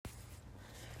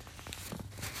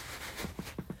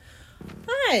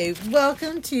Hi,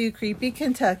 welcome to Creepy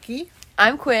Kentucky.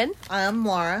 I'm Quinn. I'm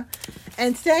Laura.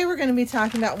 And today we're going to be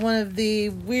talking about one of the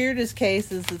weirdest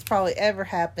cases that's probably ever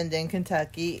happened in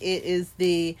Kentucky. It is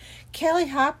the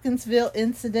Kelly-Hopkinsville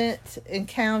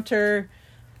Encounter,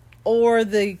 or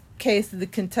the case of the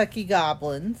Kentucky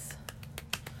Goblins.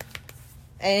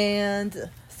 And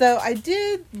so I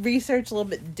did research a little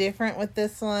bit different with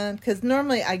this one, because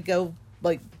normally I go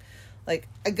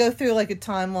I go through a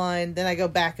timeline, then I go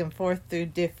back and forth through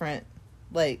different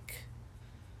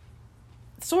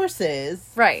sources.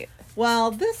 Right.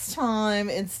 Well, this time,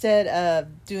 instead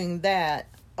of doing that,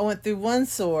 I went through one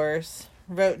source,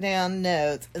 wrote down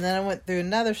notes, and then I went through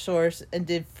another source and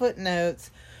did footnotes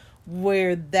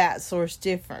where that source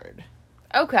differed.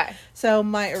 Okay. So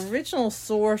my original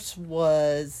source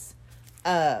was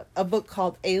a book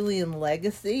called Alien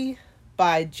Legacy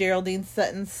by Geraldine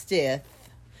Sutton Stith.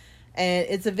 And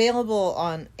it's available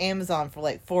on Amazon for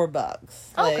 $4.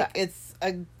 Okay.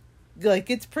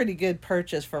 It's pretty good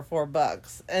purchase for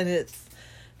 $4. And it's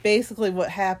basically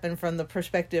what happened from the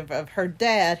perspective of her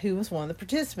dad, who was one of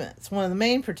the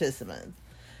main participants.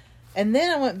 And then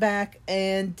I went back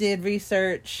and did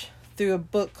research through a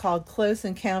book called Close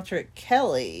Encounter at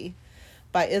Kelly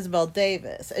by Isabel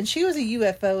Davis. And she was a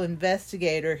UFO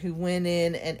investigator who went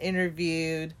in and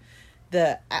interviewed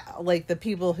the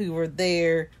people who were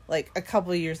there a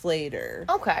couple of years later.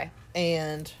 Okay.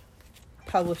 And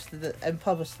published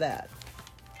that.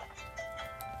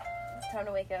 It's time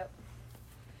to wake up.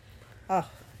 Oh,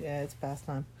 yeah, it's past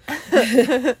time.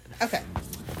 Okay.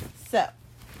 So,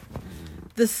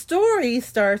 the story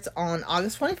starts on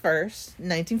August 21st,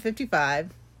 1955,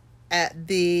 at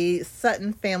the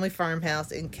Sutton family farmhouse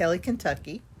in Kelly,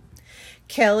 Kentucky.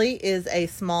 Kelly is a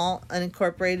small,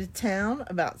 unincorporated town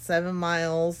about 7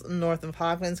 miles north of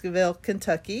Hopkinsville,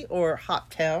 Kentucky, or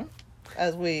Hoptown,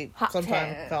 as we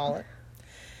sometimes call it.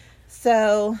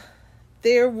 So,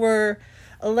 there were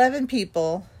 11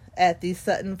 people at the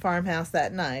Sutton farmhouse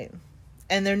that night.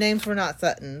 And their names were not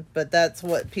Sutton, but that's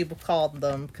what people called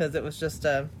them because it was just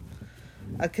a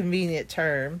convenient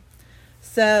term.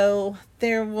 So,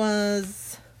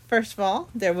 first of all,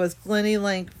 there was Glennie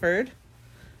Lankford.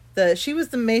 She was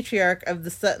the matriarch of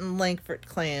the Sutton Lankford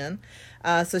clan.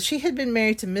 So she had been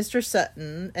married to Mr.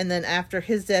 Sutton, and then after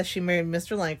his death, she married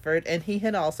Mr. Lankford, and he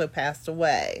had also passed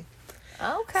away.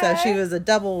 Okay. So she was a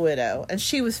double widow, and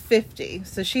she was 50.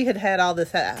 So she had all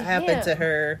this happen to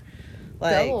her.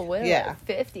 Double widow, yeah.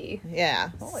 50. Yeah.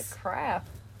 Holy crap.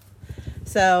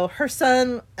 So her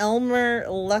son, Elmer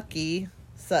Lucky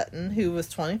Sutton, who was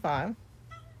 25,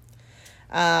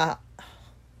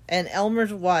 and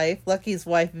Elmer's wife, Lucky's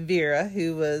wife, Vera,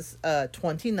 who was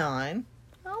 29.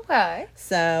 Okay.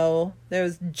 So there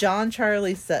was John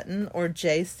Charlie Sutton, or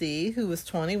JC, who was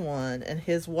 21, and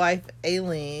his wife,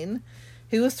 Aileen,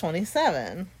 who was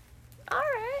 27. All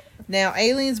right. Now,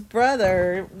 Aileen's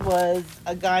brother was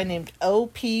a guy named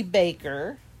O.P.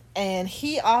 Baker, and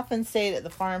he often stayed at the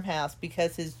farmhouse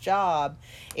because his job,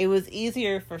 it was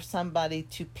easier for somebody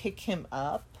to pick him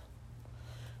up,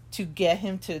 to get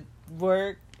him to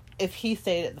work, if he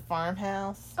stayed at the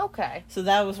farmhouse. Okay. So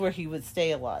that was where he would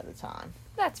stay a lot of the time.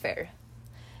 That's fair.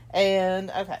 And,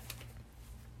 okay.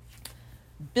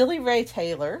 Billy Ray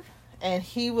Taylor, and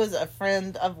he was a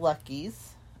friend of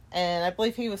Lucky's, and I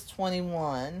believe he was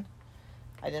 21.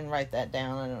 I didn't write that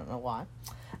down. I don't know why.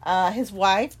 His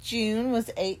wife, June,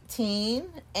 was 18,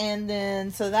 and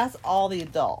then, so that's all the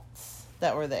adults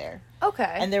that were there.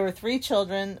 Okay. And there were 3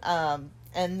 children,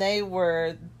 and they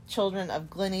were children of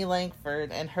Glennie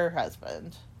Lankford and her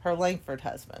Lankford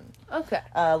husband. Okay.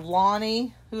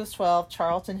 Lonnie, who was 12,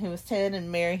 Charlton, who was 10,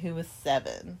 and Mary, who was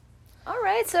 7. All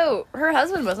right, so her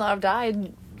husband must not have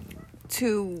died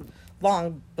too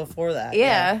long before that.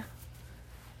 Yeah.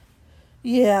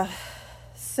 Yeah.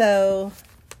 So,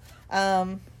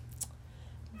 the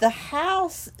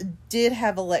house did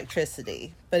have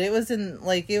electricity, but it was in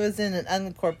an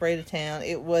unincorporated town.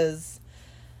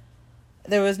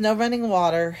 There was no running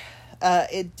water.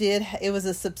 It was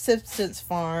a subsistence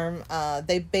farm.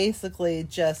 They basically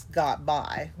just got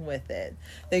by with it.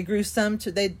 They grew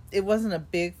it wasn't a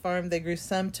big farm. They grew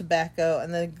some tobacco,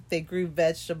 and then they grew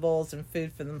vegetables and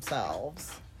food for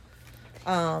themselves.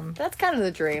 That's kind of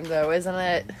the dream, though, isn't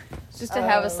it? Just to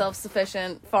have a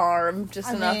self-sufficient farm,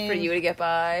 enough for you to get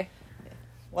by.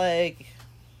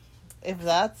 If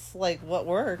that's, what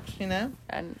works, And,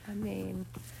 I mean...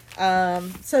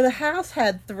 So the house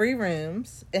had 3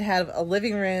 rooms. It had a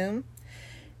living room.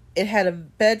 It had a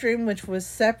bedroom, which was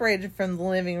separated from the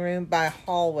living room by a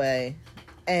hallway.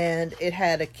 And it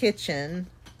had a kitchen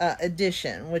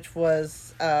addition, which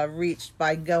was reached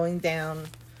by going down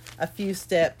a few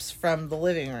steps from the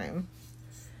living room.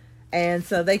 And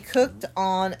so they cooked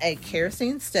on a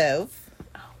kerosene stove.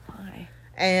 Oh, my.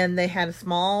 And they had a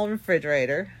small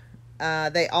refrigerator.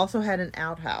 They also had an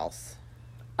outhouse.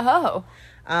 Oh.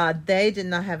 They did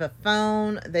not have a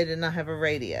phone. They did not have a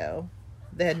radio.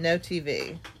 They had no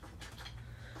TV.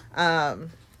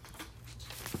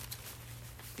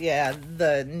 Yeah,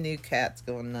 the new cat's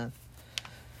going nuts.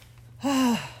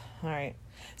 All right.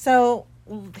 So,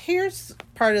 here's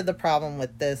part of the problem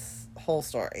with this whole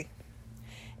story.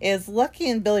 Is Lucky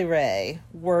and Billy Ray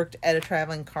worked at a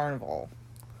traveling carnival.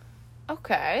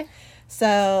 Okay.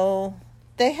 So,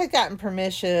 they had gotten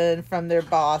permission from their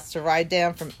boss to ride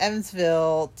down from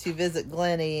Evansville to visit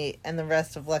Glennie and the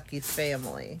rest of Lucky's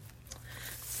family.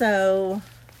 So,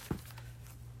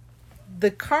 the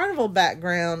carnival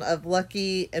background of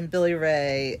Lucky and Billy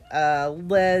Ray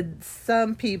led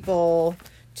some people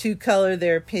to color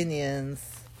their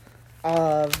opinions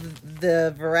of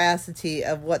the veracity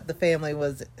of what the family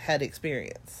had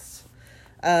experienced.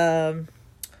 While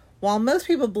most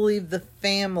people believe the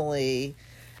family,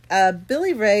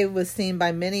 Billy Ray was seen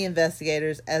by many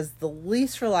investigators as the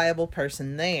least reliable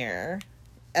person there.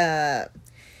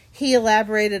 He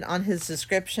elaborated on his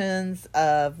descriptions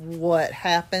of what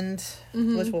happened,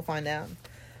 which we'll find out,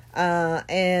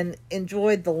 and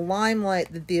enjoyed the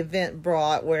limelight that the event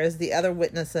brought, whereas the other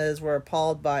witnesses were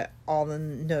appalled by all the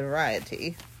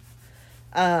notoriety.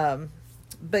 But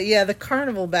yeah, the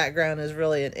carnival background is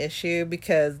really an issue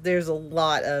because there's a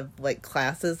lot of like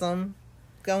classism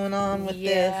going on with this.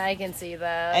 Yeah, I can see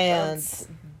that. And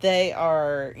they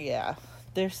are,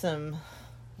 there's some,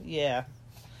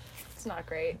 It's not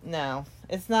great. No,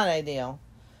 it's not ideal.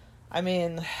 I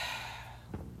mean,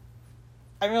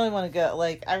 I really want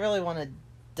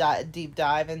to deep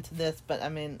dive into this, but I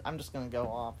mean, I'm just going to go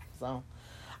off. So,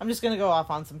 I'm just going to go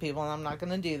off on some people, and I'm not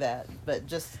going to do that. But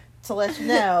just to let you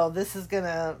know, this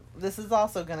is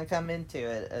also going to come into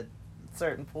it at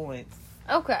certain points.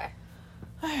 Okay.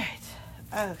 All right.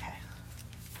 Okay.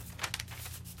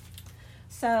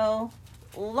 So,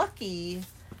 Lucky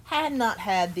had not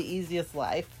had the easiest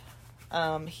life.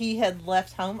 He had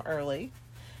left home early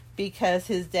because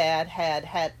his dad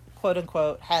had quote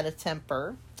unquote had a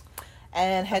temper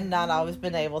and had not always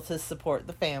been able to support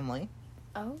the family.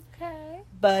 Okay.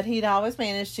 But he'd always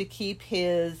managed to keep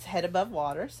his head above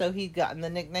water, so he'd gotten the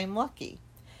nickname Lucky.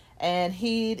 And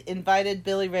he'd invited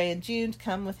Billy Ray and June to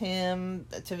come with him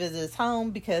to visit his home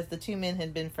because the two men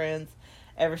had been friends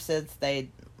ever since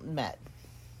they'd met.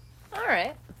 All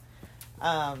right.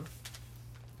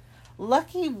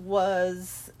 Lucky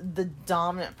was the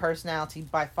dominant personality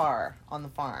by far on the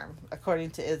farm,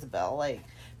 according to Isabel. Like,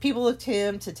 people looked to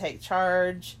him to take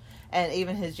charge, and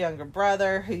even his younger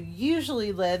brother, who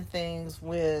usually led things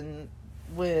when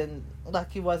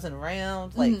Lucky wasn't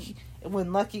around. Like,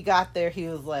 when Lucky got there, he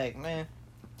was like, man,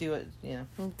 do it,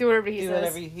 Do whatever he says. Do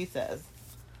whatever he says.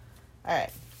 All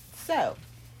right. So,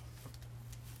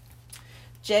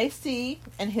 JC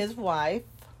and his wife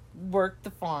worked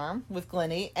the farm with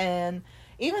Glennie, and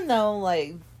even though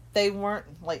like they weren't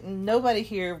like nobody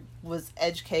here was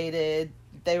educated,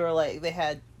 they were like they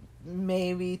had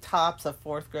maybe tops of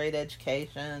 4th grade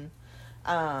education.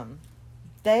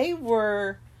 They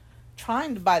were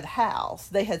trying to buy the house.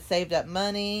 They had saved up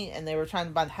money and they were trying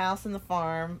to buy the house and the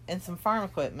farm and some farm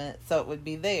equipment so it would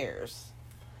be theirs.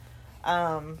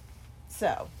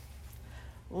 So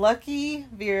Lucky,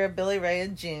 Vera, Billy Ray,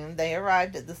 and June, they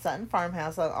arrived at the Sutton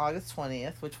farmhouse on August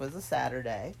 20th, which was a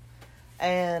Saturday.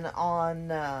 And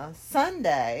on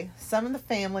Sunday, some of the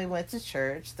family went to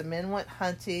church. The men went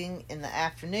hunting in the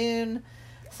afternoon.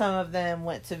 Some of them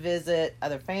went to visit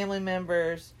other family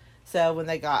members. So when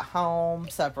they got home,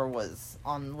 supper was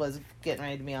getting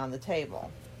ready to be on the table.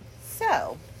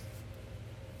 So,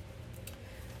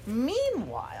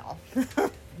 meanwhile,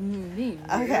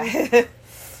 okay.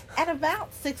 At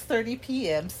about 6:30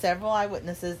 p.m., several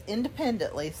eyewitnesses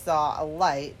independently saw a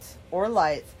light or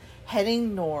lights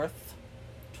heading north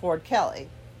toward Kelly.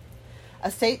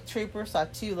 A state trooper saw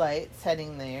 2 lights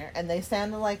heading there, and they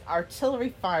sounded like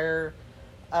artillery fire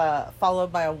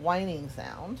followed by a whining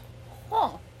sound.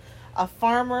 Huh. A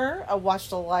farmer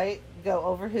watched a light go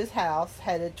over his house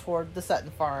headed toward the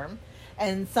Sutton farm.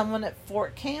 And someone at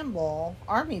Fort Campbell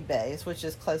Army Base, which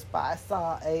is close by,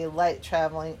 saw a light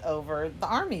traveling over the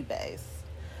Army base.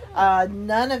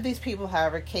 None of these people,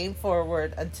 however, came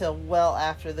forward until well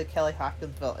after the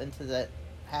Kelly-Hopkinsville incident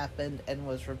happened and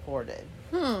was reported.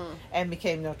 And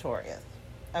became notorious.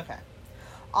 Okay.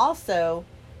 Also,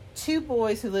 2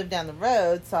 boys who lived down the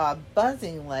road saw a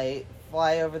buzzing light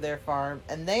fly over their farm,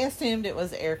 and they assumed it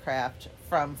was aircraft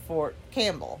from Fort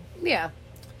Campbell. Yeah.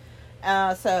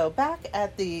 So back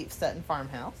at the Sutton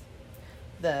farmhouse,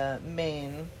 the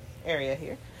main area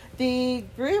here, the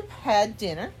group had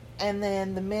dinner, and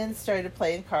then the men started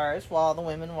playing cards while the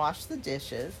women washed the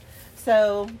dishes.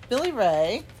 So Billy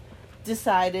Ray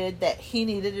decided that he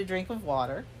needed a drink of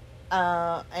water,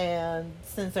 and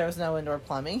since there was no indoor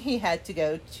plumbing, he had to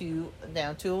go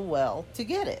down to a well to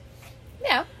get it.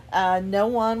 Yeah. No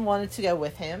one wanted to go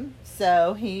with him,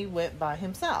 so he went by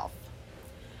himself.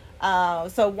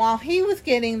 So while he was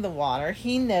getting the water,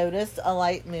 he noticed a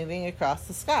light moving across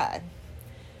the sky.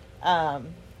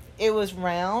 It was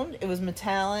round, it was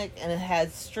metallic, and it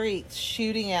had streaks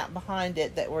shooting out behind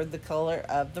it that were the color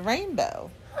of the rainbow.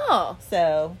 Oh.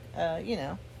 So,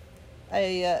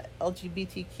 a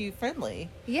LGBTQ friendly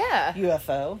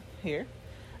UFO here.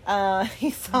 He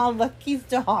saw Lucky's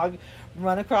dog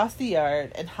run across the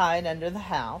yard and hide under the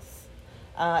house.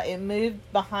 It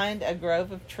moved behind a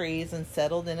grove of trees and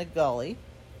settled in a gully.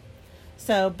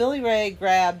 So Billy Ray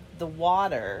grabbed the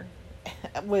water,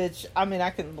 which, I mean, I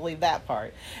couldn't believe that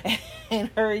part, and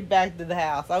hurried back to the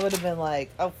house. I would have been like,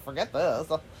 oh, forget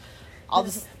this.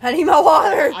 I need my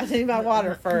water. I need my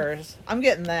water first. I'm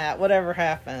getting that, whatever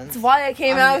happens. It's why I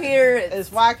came out here.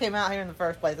 It's why I came out here in the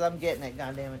first place. I'm getting it,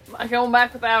 goddammit. I'm going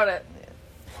back without it.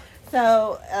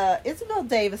 So, Isabel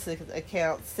Davis's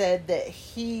account said that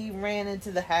he ran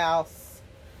into the house,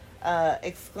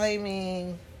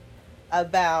 exclaiming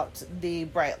about the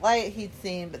bright light he'd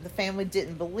seen, but the family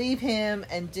didn't believe him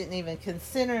and didn't even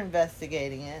consider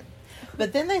investigating it.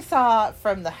 But then they saw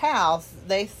from the house,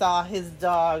 they saw his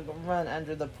dog run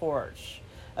under the porch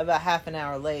about half an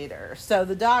hour later. So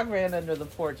the dog ran under the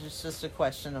porch. It's just a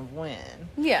question of when.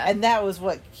 Yeah. And that was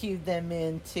what cued them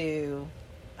into...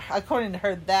 According to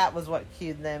her, that was what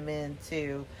cued them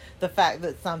into the fact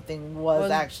that something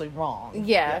was actually wrong.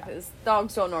 Yeah, because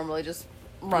dogs don't normally just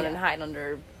run and hide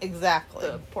under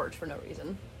the porch for no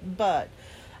reason. But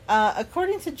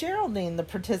according to Geraldine, the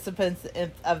participants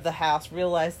of the house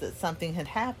realized that something had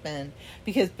happened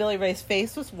because Billy Ray's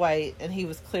face was white and he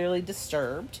was clearly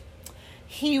disturbed.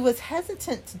 He was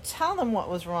hesitant to tell them what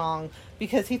was wrong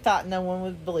because he thought no one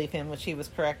would believe him, which he was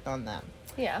correct on them.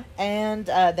 Yeah. And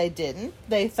they didn't.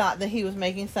 They thought that he was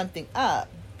making something up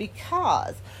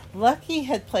because Lucky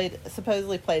had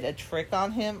supposedly played a trick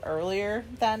on him earlier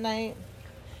that night.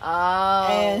 Oh.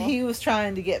 And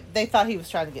they thought he was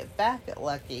trying to get back at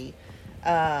Lucky.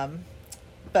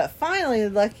 But finally,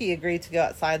 Lucky agreed to go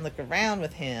outside and look around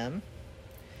with him.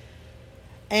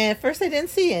 And at first they didn't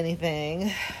see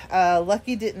anything.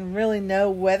 Lucky didn't really know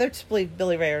whether to believe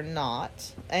Billy Ray or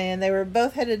not. And they were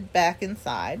both headed back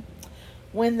inside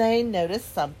when they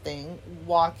noticed something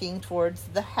walking towards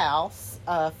the house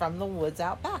from the woods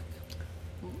out back.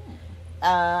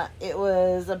 It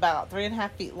was about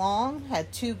 3.5 feet long,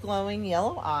 had 2 glowing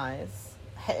yellow eyes.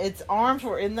 Its arms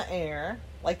were in the air,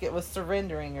 like it was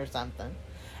surrendering or something.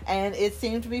 And it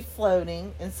seemed to be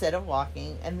floating instead of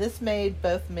walking. And this made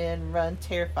both men run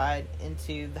terrified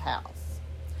into the house.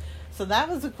 So that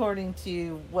was according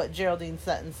to what Geraldine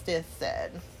Sutton Stith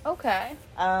said. Okay.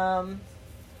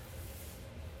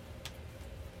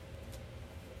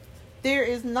 There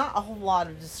is not a whole lot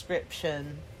of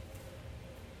description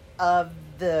of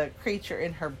the creature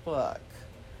in her book.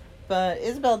 But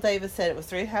Isabel Davis said it was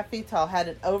 3.5 feet tall, had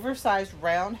an oversized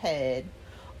round head,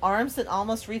 arms that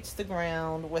almost reached the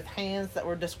ground, with hands that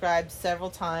were described several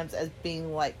times as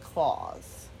being like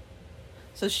claws.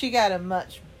 So she got a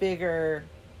much bigger,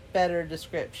 better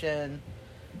description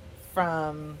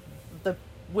from the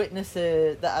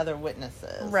other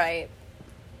witnesses. Right.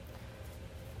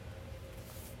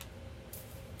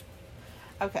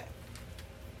 Okay.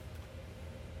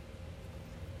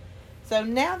 So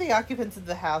now the occupants of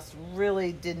the house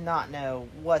really did not know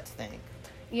what to think.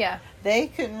 Yeah. They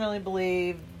couldn't really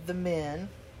believe the men,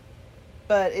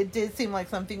 but it did seem like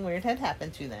something weird had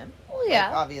happened to them. Well, yeah.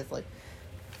 Like, obviously.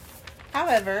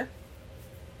 However,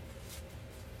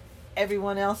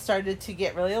 everyone else started to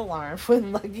get really alarmed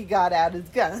when Lucky got out his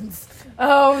guns.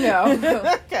 Oh, no.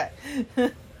 Okay.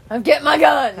 I'm getting my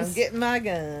guns.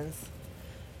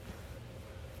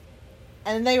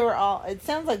 And it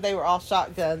sounds like they were all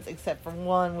shotguns except for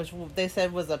one, which they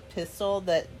said was a pistol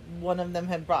that one of them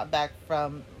had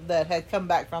that had come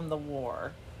back from the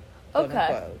war. Okay.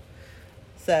 Unquote.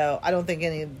 So I don't think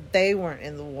they weren't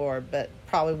in the war, but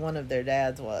probably one of their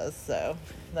dads was. So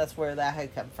that's where that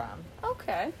had come from.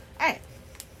 Okay. All right.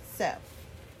 So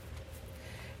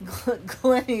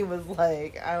Glennie was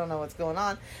like, I don't know what's going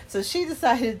on. So she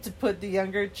decided to put the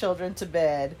younger children to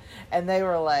bed, and they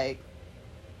were like,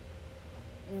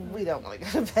 we don't want to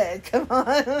go to bed. Come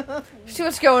on. See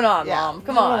what's going on, Mom.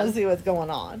 Come on. I want to see what's going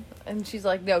on. And she's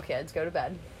like, no, kids, go to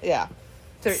bed. Yeah.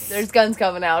 There's guns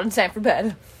coming out. It's time for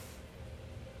bed.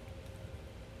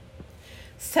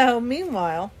 So,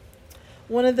 meanwhile,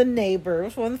 one of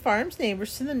the farm's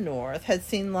neighbors to the north, had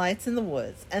seen lights in the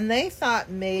woods, and they thought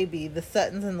maybe the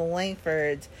Suttons and the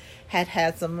Lankfords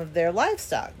had some of their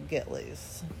livestock get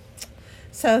loose.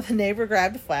 So the neighbor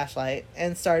grabbed a flashlight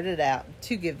and started out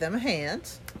to give them a hand.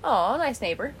 Oh, nice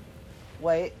neighbor.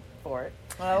 Wait for it.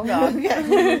 Oh, God.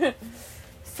 Okay.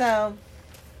 So,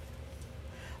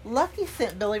 Lucky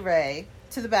sent Billy Ray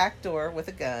to the back door with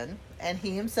a gun, and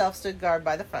he himself stood guard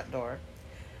by the front door.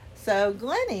 So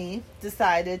Glennie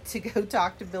decided to go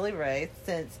talk to Billy Ray,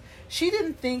 since she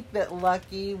didn't think that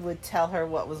Lucky would tell her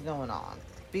what was going on.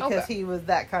 Because he was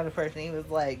that kind of person. He was,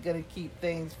 like, going to keep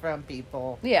things from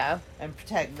people. Yeah. And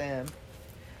protect them.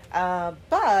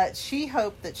 But she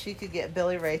hoped that she could get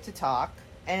Billy Ray to talk.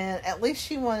 And at least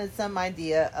she wanted some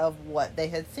idea of what they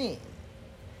had seen.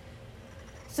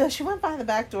 So she went by the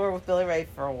back door with Billy Ray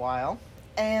for a while.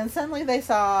 And suddenly they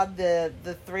saw the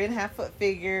 3.5-foot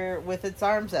figure with its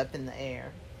arms up in the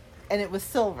air. And it was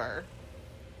silver.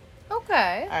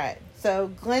 Okay. Alright. So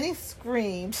Glennie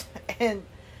screamed, and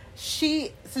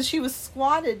she was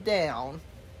squatted down,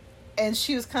 and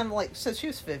she was kind of like, so she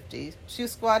was 50. She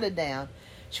was squatted down.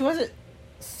 She wasn't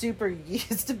super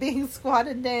used to being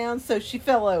squatted down, so she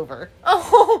fell over.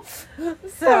 Oh,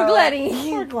 poor Glennie.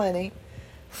 Poor Glennie.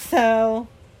 So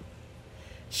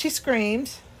she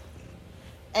screamed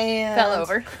and fell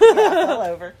over. Yeah, fell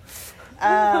over.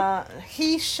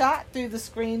 He shot through the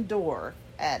screen door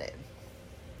at it.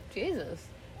 Jesus.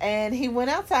 And he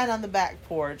went outside on the back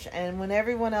porch, and when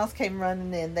everyone else came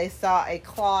running in, they saw a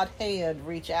clawed hand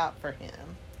reach out for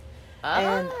him. Oh.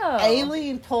 And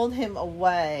Aileen pulled him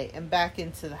away and back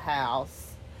into the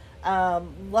house.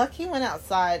 Lucky went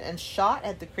outside and shot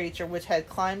at the creature, which had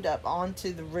climbed up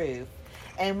onto the roof.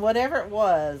 And whatever it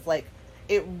was, like,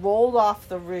 it rolled off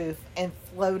the roof and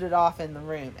floated off in the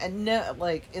room. And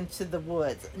into the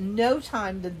woods. No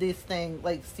time did this thing,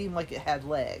 seem like it had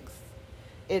legs.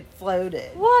 It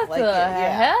floated. What the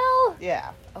hell?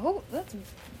 Yeah. Oh, that's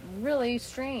really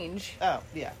strange. Oh,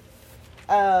 yeah.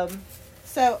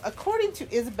 So, according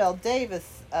to Isabel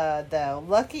Davis, though,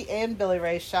 Lucky and Billy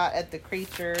Ray shot at the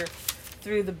creature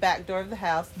through the back door of the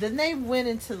house. Then they went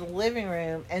into the living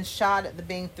room and shot at the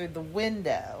being through the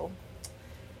window.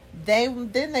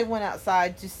 Then they went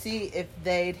outside to see if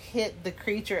they'd hit the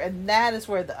creature, and that is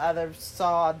where the others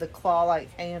saw the claw-like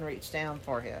hand reach down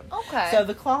for him. Okay. So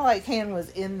the claw-like hand was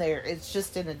in there. It's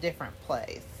just in a different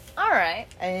place. All right.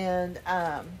 And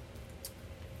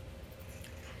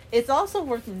it's also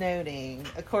worth noting,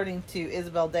 according to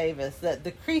Isabel Davis, that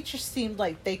the creature seemed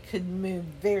like they could move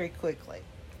very quickly.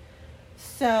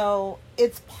 So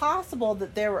it's possible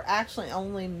that there were actually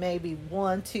only maybe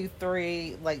 1, 2,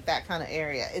 3, that kind of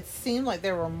area. It seemed like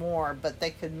there were more, but they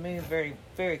could move very,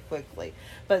 very quickly.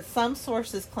 But some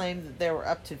sources claim that there were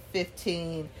up to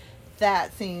 15.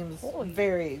 That seems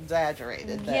very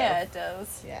exaggerated, though. Yeah, it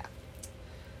does. Yeah.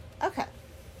 Okay.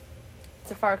 It's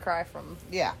a far cry from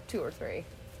 2 or 3.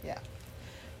 Yeah.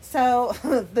 So,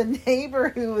 the neighbor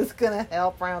who was going to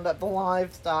help round up the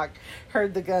livestock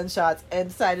heard the gunshots and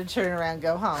decided to turn around and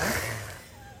go home.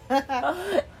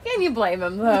 Can you blame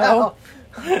him, though?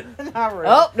 No. Not really.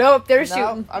 Oh, nope, they're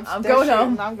shooting. I'm going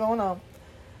home. I'm going home.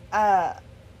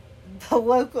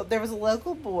 There was a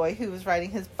local boy who was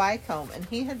riding his bike home, and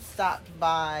he had stopped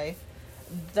by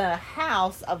the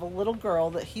house of a little girl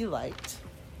that he liked.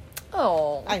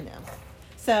 Oh. I know.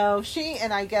 So, she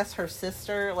and I guess her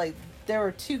sister, there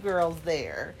were 2 girls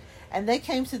there, and they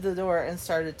came to the door and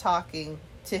started talking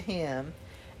to him,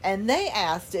 and they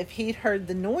asked if he'd heard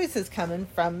the noises coming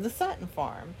from the Sutton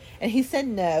farm, and he said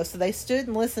no. So they stood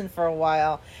and listened for a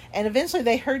while, and eventually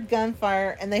they heard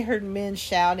gunfire, and they heard men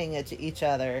shouting at each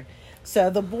other. So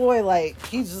the boy,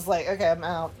 he's just okay, I'm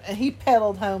out, and he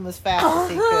pedaled home as fast as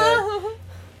he could.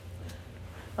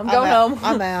 I'm going home.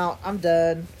 I'm out. I'm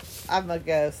done. I'm a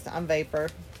ghost. I'm vapor.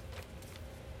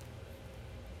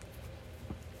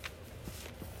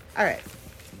 All right.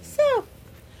 So,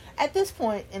 at this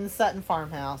point in the Sutton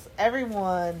farmhouse,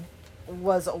 everyone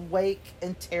was awake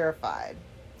and terrified.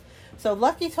 So,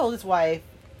 Lucky told his wife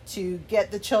to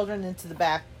get the children into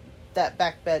that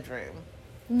back bedroom.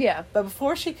 Yeah. But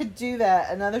before she could do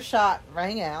that, another shot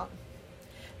rang out.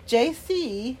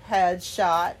 JC had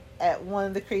shot at one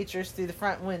of the creatures through the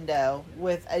front window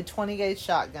with a 20-gauge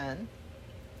shotgun.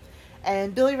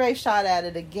 And Billy Ray shot at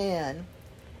it again,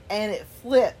 and it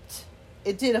flipped.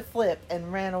 It did a flip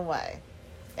and ran away.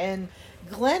 And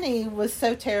Glennie was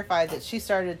so terrified that she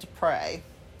started to pray.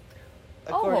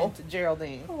 according to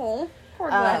Geraldine. Oh, poor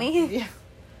Glennie.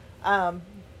 Yeah.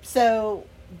 So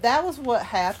that was what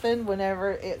happened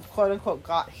whenever it, quote unquote,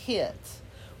 got hit.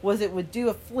 Was it would do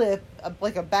a flip,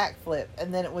 like a back flip,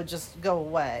 and then it would just go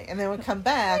away. And then it would come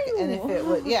back, and if it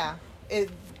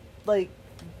would,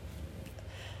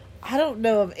 I don't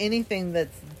know of anything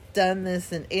that's done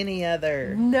this in any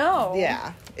other. No.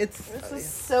 Yeah. This is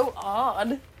so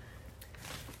odd.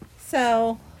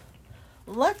 So,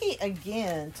 Lucky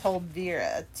again told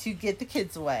Vera to get the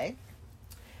kids away.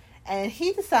 And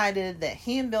he decided that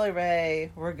he and Billy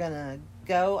Ray were going to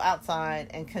go outside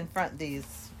and confront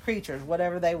these creatures,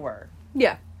 whatever they were.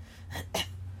 Yeah.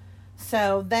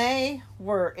 So they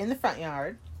were in the front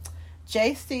yard.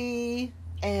 JC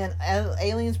and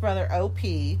Aileen's brother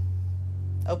O.P.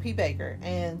 Baker,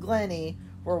 and Glennie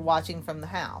were watching from the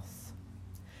house.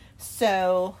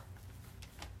 So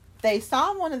they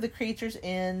saw one of the creatures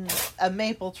in a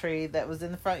maple tree that was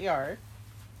in the front yard.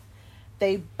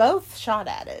 They both shot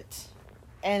at it,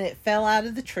 and it fell out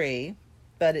of the tree,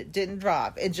 but it didn't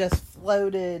drop. It just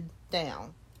floated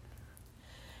down.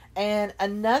 And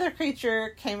another creature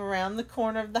came around the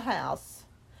corner of the house,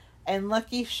 and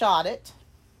Lucky shot it.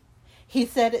 He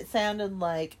said it sounded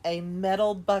like a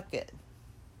metal bucket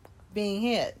being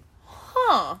hit.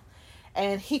 Huh.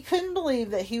 And he couldn't believe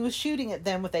that he was shooting at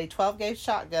them with a 12-gauge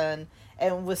shotgun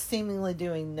and was seemingly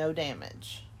doing no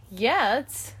damage. Yeah,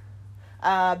 it's...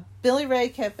 Billy Ray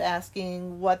kept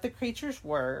asking what the creatures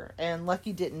were, and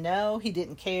Lucky didn't know. He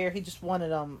didn't care. He just wanted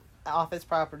them off his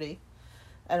property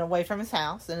and away from his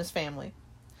house and his family.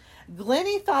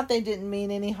 Glennie thought they didn't mean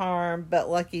any harm, but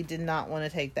Lucky did not want to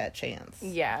take that chance.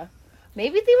 Yeah.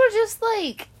 Maybe they were just,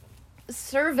 like,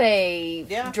 survey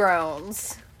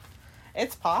drones.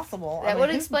 It's possible. That would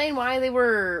explain why they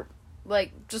were,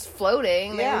 like, just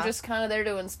floating. They Yeah. were just kind of there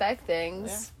to inspect things.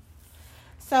 Yeah.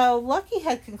 So, Lucky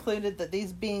had concluded that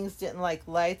these beings didn't like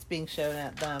lights being shown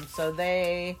at them, so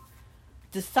they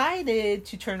decided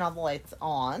to turn all the lights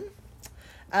on.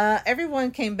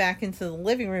 Everyone came back into the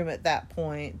living room at that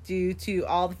point due to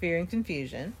all the fear and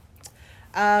confusion.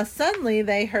 Suddenly,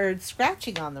 they heard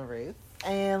scratching on the roof,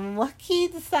 and Lucky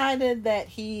decided that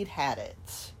he'd had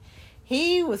it.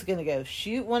 He was going to go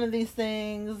shoot one of these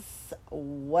things,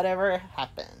 whatever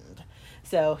happened.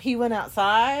 So, he went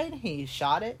outside, he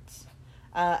shot it.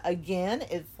 Again,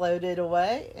 it floated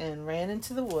away and ran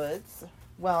into the woods.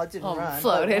 Well, it didn't run.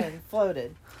 Floated. But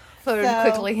floated. Floated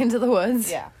quickly into the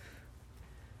woods. Yeah.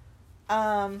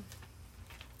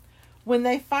 When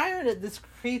they fired at this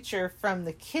creature from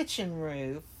the kitchen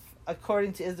roof,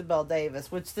 according to Isabel Davis,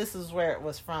 which this is where it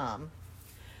was from,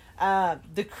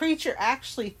 the creature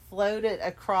actually floated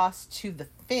across to the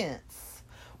fence,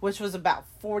 which was about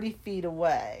 40 feet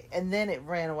away, and then it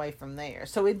ran away from there.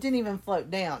 So it didn't even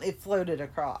float down. It floated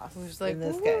across, in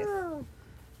this case.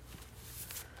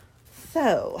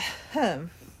 So,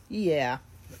 yeah.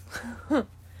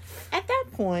 At that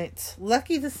point,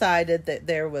 Lucky decided that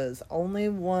there was only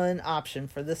one option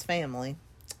for this family,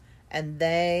 and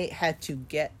they had to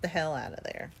get the hell out of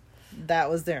there.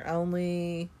 That was their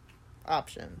only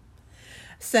option.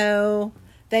 So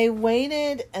they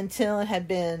waited until it had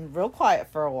been real quiet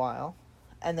for a while,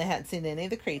 and they hadn't seen any of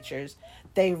the creatures.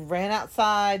 They ran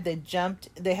outside. They jumped.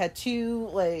 They had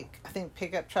two, I think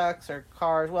pickup trucks or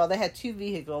cars. Well, they had two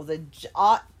vehicles.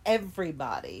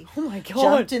 Everybody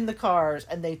jumped in the cars,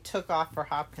 and they took off for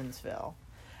Hopkinsville.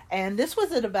 And this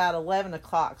was at about 11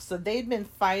 o'clock, so they'd been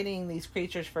fighting these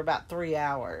creatures for about 3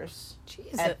 hours.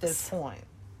 Jesus. At this point.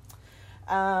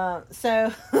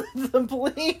 So the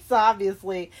police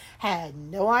obviously had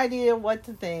no idea what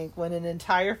to think when an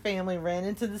entire family ran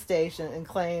into the station and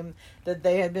claimed that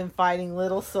they had been fighting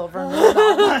little silver men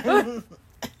all night.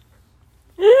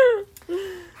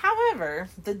 However,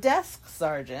 the desk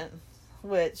sergeant,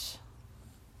 which,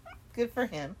 good for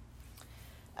him,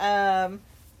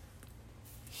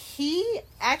 he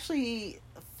actually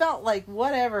felt like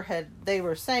whatever they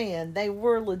were saying, they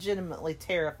were legitimately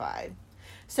terrified.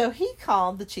 So he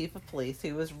called the chief of police,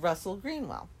 who was Russell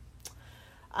Greenwell.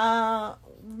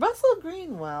 Russell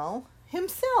Greenwell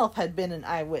himself had been an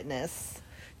eyewitness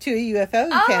to a UFO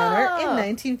encounter in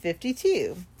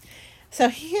 1952. So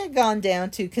he had gone down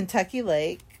to Kentucky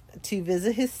Lake to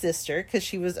visit his sister because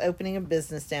she was opening a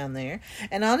business down there.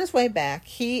 And on his way back,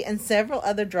 he and several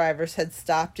other drivers had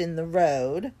stopped in the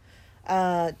road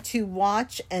to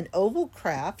watch an oval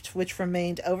craft which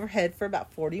remained overhead for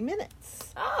about 40 minutes.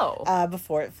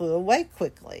 Before it flew away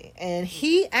quickly. And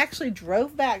he actually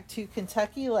drove back to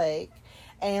Kentucky Lake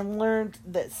and learned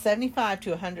that 75 to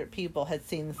 100 people had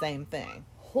seen the same thing.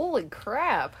 Holy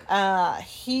crap.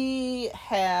 He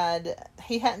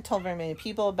hadn't told very many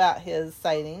people about his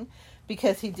sighting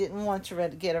because he didn't want to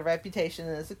get a reputation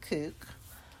as a kook.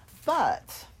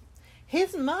 But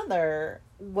his mother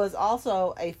was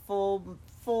also a full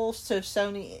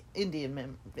Shoshone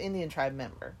Indian tribe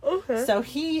member. Okay. So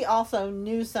he also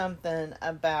knew something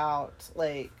about,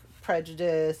 like,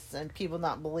 prejudice and people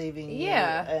not believing you,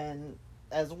 and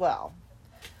as well.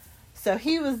 So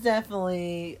he was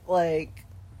definitely, like,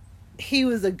 he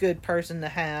was a good person to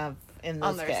have in this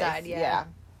on their case. side. Yeah.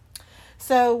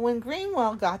 So when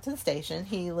Greenwell got to the station,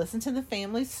 he listened to the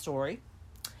family's story.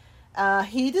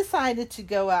 He decided to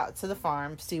go out to the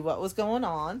farm, see what was going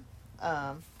on,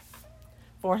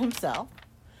 for himself.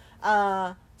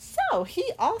 So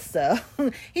he also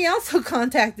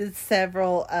contacted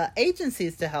several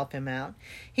agencies to help him out.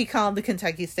 He called the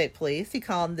Kentucky State Police, he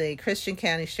called the Christian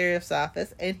County Sheriff's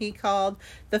Office, and he called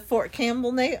the Fort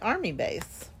Campbell Army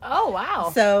Base. Oh,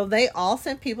 wow. So they all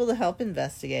sent people to help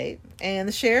investigate. And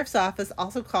the Sheriff's Office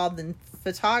also called the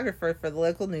photographer for the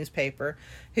local newspaper,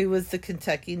 who was the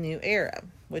Kentucky New Era,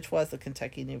 which was the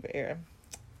Kentucky New Era.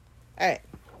 All right.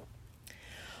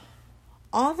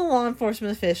 All the law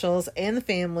enforcement officials and the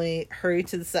family hurried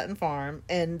to the Sutton farm,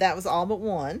 and that was all but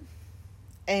one.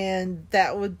 And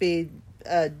that would be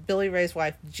Billy Ray's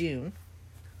wife, June.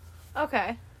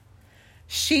 Okay.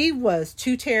 She was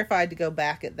too terrified to go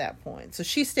back at that point. So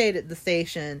she stayed at the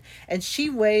station, and she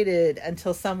waited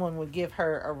until someone would give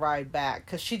her a ride back,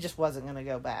 because she just wasn't going to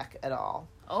go back at all.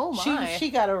 Oh, my.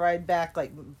 She got a ride back,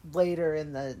 like, later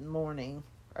in the morning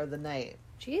or the night.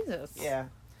 Jesus. Yeah.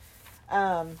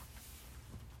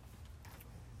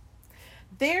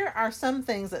 There are some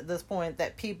things at this point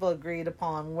that people agreed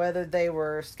upon whether they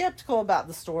were skeptical about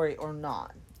the story or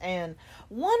not. And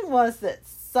one was that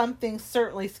something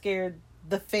certainly scared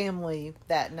the family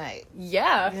that night.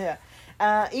 Yeah.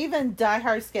 Yeah. Even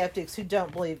diehard skeptics who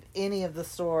don't believe any of the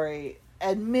story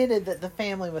admitted that the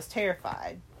family was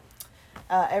terrified.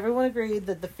 Everyone agreed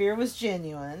that the fear was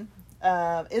genuine.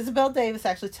 Isabel Davis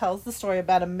actually tells the story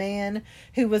about a man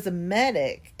who was a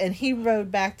medic, and he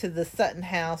rode back to the Sutton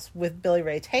house with Billy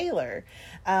Ray Taylor.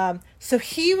 So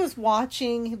he was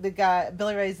watching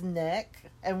Billy Ray's neck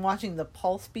and watching the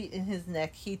pulse beat in his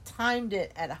neck. He timed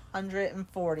it at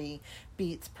 140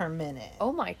 beats per minute.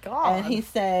 Oh my God. And he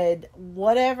said,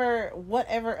 whatever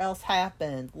else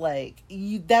happened, like,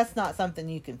 that's not something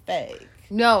you can fake.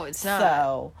 No, it's not.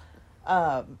 So,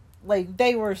 like,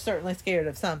 they were certainly scared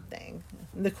of something.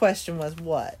 The question was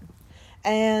what.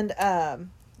 And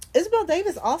Isabel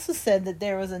Davis also said that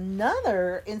there was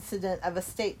another incident of a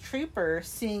state trooper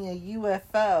seeing a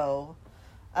UFO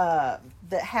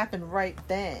that happened right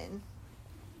then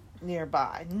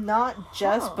nearby. Not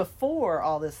just before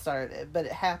all this started, but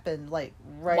it happened, like,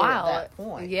 right at that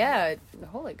point. Yeah.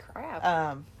 Holy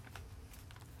crap.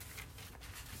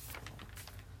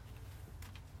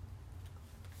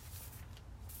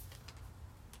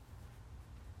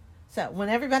 So, when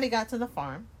everybody got to the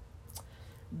farm,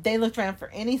 they looked around for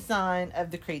any sign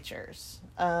of the creatures.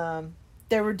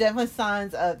 There were definitely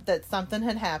signs of that something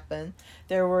had happened.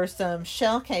 There were some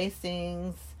shell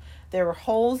casings. There were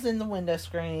holes in the window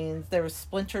screens. There was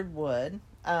splintered wood.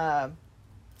 The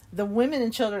women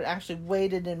and children actually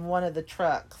waited in one of the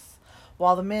trucks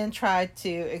while the men tried to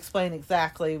explain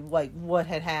exactly, like, what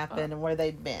had happened and where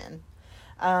they'd been.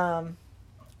 And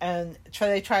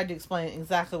they tried to explain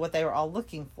exactly what they were all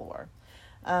looking for.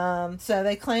 So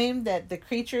they claimed that the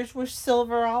creatures were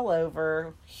silver all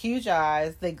over, huge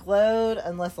eyes. They glowed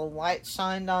unless a light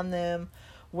shined on them,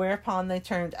 whereupon they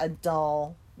turned a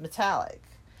dull metallic.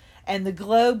 And the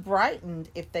glow brightened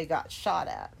if they got shot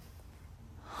at.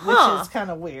 Which is kind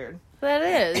of weird. That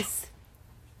is.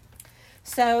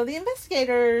 So the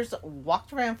investigators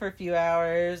walked around for a few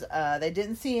hours. They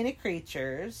didn't see any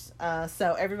creatures.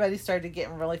 So everybody started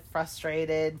getting really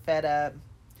frustrated, fed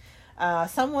up.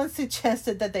 Someone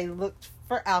suggested that they looked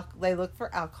for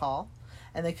alcohol,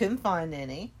 and they couldn't find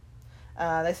any.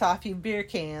 They saw a few beer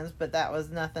cans, but that was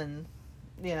nothing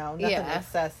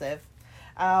excessive.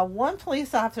 One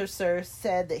police officer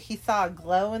said that he saw a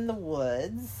glow in the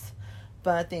woods,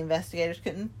 but the investigators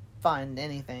couldn't find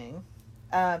anything.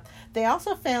 They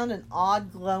also found an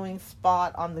odd glowing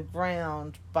spot on the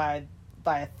ground by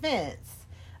a fence.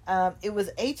 It was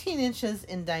 18 inches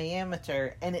in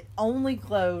diameter, and it only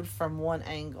glowed from one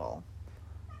angle.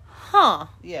 Huh.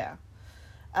 Yeah.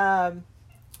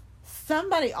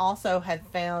 Somebody also had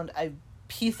found a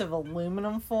piece of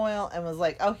aluminum foil and was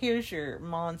like, oh, here's your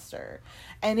monster.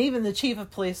 And even the chief of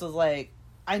police was like,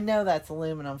 I know that's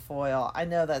aluminum foil. I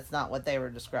know that's not what they were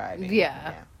describing.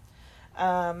 Yeah.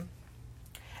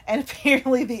 And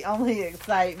apparently the only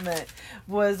excitement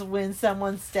was when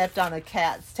someone stepped on a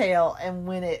cat's tail, and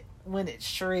when it when it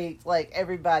shrieked, like,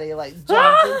 everybody, like,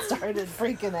 jumped and started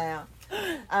freaking out.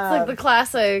 It's like the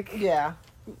classic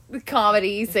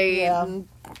comedy scene. Yeah,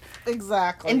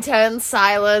 exactly. Intense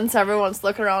silence. Everyone's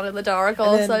looking around in the dark.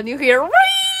 All of a sudden you hear,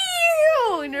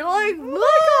 and you're like,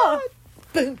 oh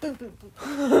boom, boom, boom,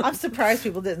 boom. I'm surprised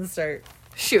people didn't start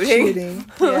shooting.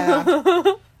 Yeah.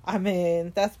 I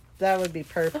mean, that would be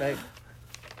perfect.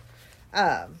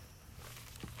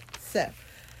 So,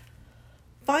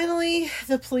 finally,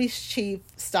 the police chief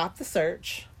stopped the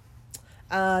search.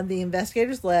 The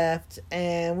investigators left,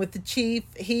 and with the chief,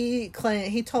 he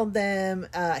told them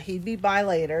he'd be by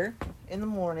later in the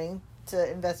morning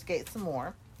to investigate some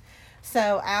more.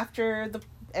 So after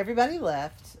everybody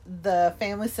left, the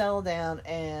family settled down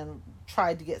and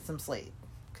tried to get some sleep,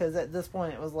 because at this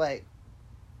point it was like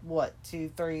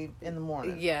 2, 3 in the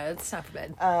morning. Yeah, it's time for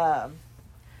bed.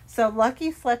 So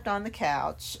Lucky slept on the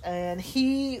couch, and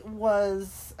he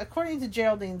was, according to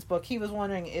Geraldine's book, he was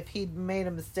wondering if he'd made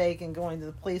a mistake in going to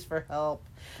the police for help,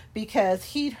 because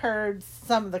he'd heard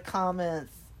some of the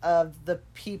comments of some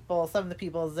of the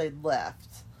people as they'd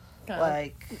left.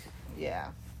 Yeah.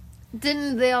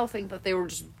 Didn't they all think that they were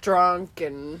just drunk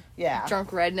and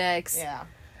drunk rednecks? Yeah.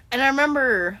 And I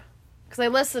remember, because I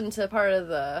listened to part of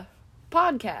the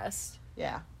podcast.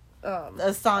 Yeah.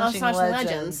 Astonishing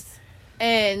Legends.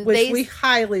 And which we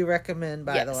highly recommend,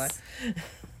 by the way.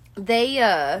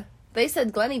 They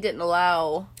said Glennie didn't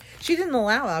allow... She didn't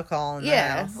allow alcohol in the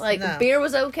house. Like, beer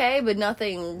was okay, but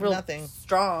nothing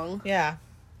strong. Yeah.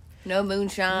 No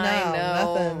moonshine,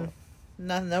 nothing,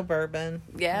 no bourbon.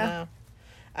 Yeah.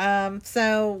 No.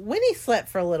 So, Winnie slept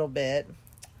for a little bit.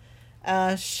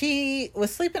 She was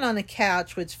sleeping on a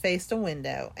couch which faced a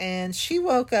window, and she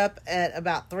woke up at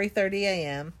about 3:30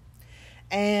 a.m.,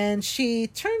 and she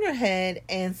turned her head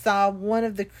and saw one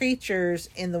of the creatures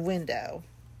in the window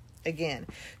again.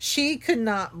 She could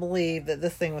not believe that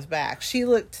this thing was back. She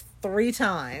looked 3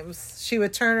 times. She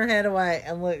would turn her head away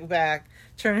and look back,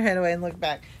 turn her head away and look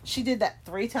back. She did that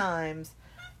 3 times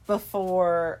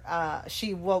before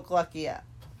she woke Lucky up.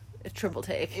 A triple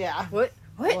take. Yeah. What?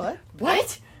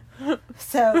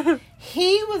 So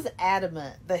he was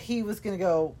adamant that he was going to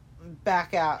go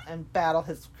back out and battle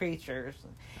his creatures,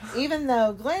 even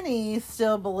though Glennie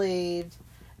still believed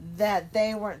that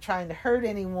they weren't trying to hurt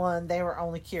anyone, they were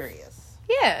only curious.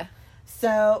 Yeah.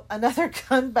 So another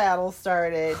gun battle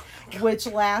started, which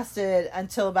lasted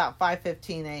until about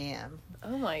 5:15 a.m.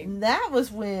 Oh my. And that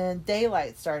was when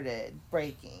daylight started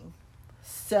breaking.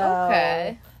 So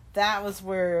that was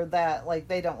where that, like,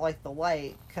 they don't like the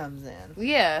light comes in.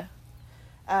 Yeah.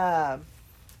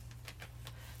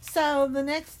 So the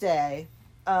next day,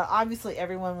 obviously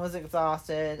everyone was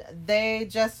exhausted. They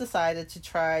just decided to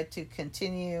try to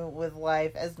continue with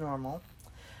life as normal.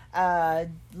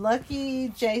 Lucky,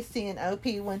 JC, and OP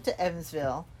went to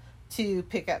Evansville to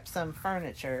pick up some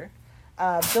furniture.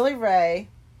 Billy Ray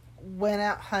went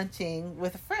out hunting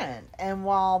with a friend, and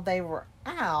while they were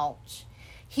out,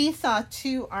 he saw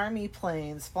 2 Army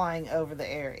planes flying over the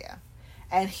area,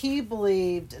 and he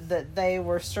believed that they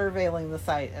were surveilling the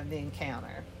site of the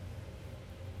encounter.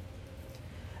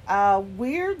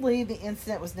 Weirdly, the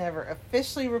incident was never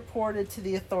officially reported to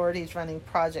the authorities running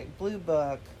Project Blue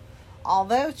Book,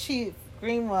 although Chief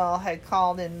Greenwell had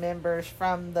called in members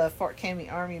from the Fort Campbell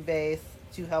Army Base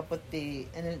to help with the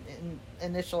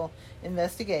initial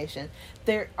investigation.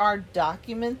 There are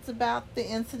documents about the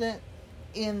incident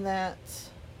in that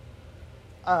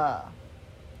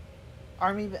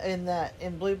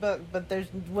in Blue Book, but there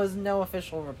was no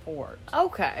official report.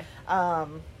 Okay.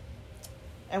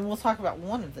 And we'll talk about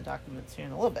one of the documents here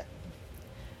in a little bit.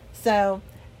 So,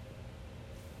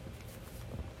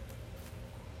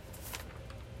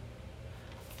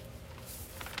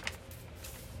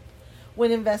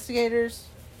 when investigators...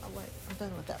 Oh, wait, I'm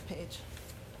done with that page.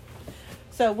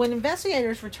 So, when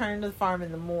investigators returned to the farm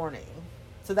in the morning,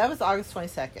 so that was August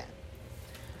 22nd,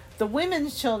 the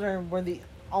women's children were the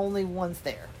only ones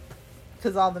there,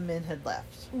 because all the men had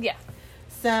left. Yeah.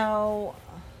 So,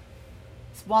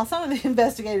 while some of the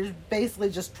investigators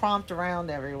basically just tromped around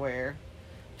everywhere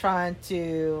trying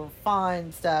to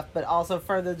find stuff, but also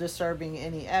further disturbing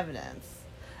any evidence,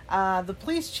 the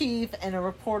police chief and a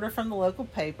reporter from the local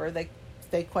paper,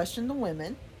 they questioned the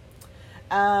women.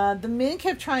 The men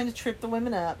kept trying to trip the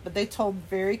women up, but they told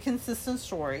very consistent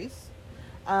stories.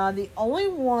 The only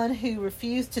one who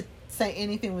refused to say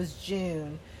anything was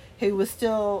June, who was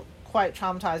still quite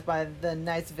traumatized by the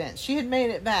night's event. She had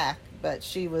made it back, but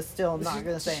she was still not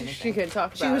going to say anything. She couldn't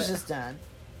talk about it. She was just done.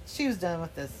 She was done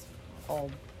with this whole...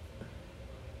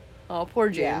 Oh, poor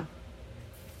June.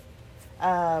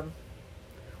 Yeah.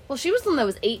 Well, she was the one that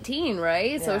was 18,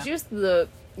 right? Yeah. So she was the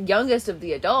youngest of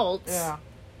the adults. Yeah.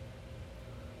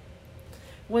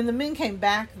 When the men came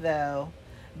back, though,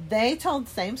 they told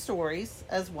the same stories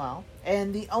as well.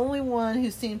 And the only one who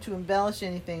seemed to embellish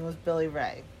anything was Billy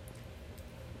Ray.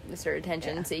 Mr.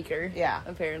 Attention Seeker. Yeah.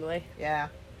 Apparently. Yeah.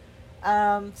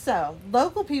 So,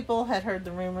 local people had heard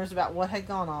the rumors about what had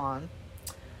gone on.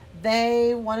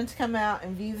 They wanted to come out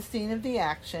and view the scene of the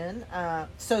action.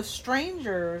 So,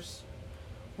 strangers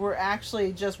were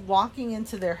actually just walking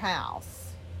into their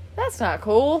house. That's not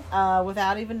cool.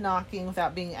 Without even knocking,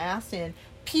 without being asked in.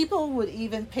 People would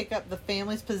even pick up the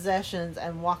family's possessions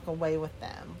and walk away with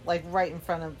them, like right in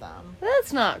front of them.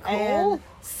 That's not cool. And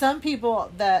some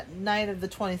people that night of the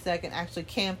 22nd actually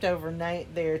camped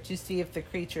overnight there to see if the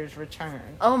creatures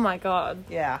returned. Oh my god.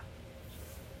 Yeah.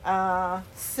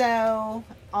 So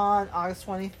on August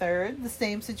 23rd, the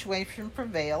same situation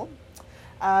prevailed.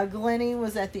 Glennie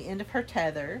was at the end of her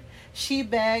tether. She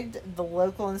begged the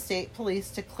local and state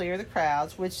police to clear the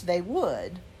crowds, which they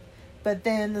would. But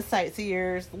then the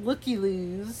sightseers,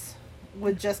 looky-loos,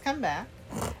 would just come back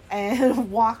and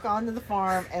walk onto the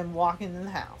farm and walk into the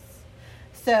house.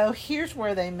 So here's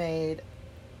where they made,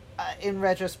 in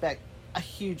retrospect, a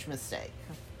huge mistake.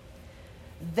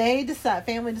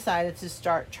 Family decided to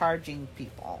start charging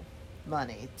people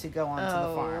money to go onto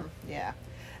the farm. Yeah.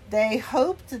 They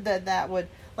hoped that would,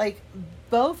 like,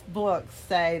 both books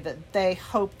say that they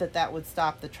hoped that would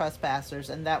stop the trespassers,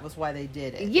 and that was why they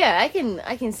did it. Yeah, I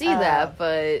can see that,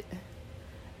 but...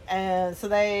 And so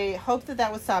they hoped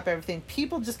that would stop everything.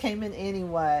 People just came in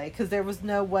anyway, because there was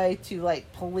no way to,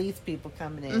 like, police people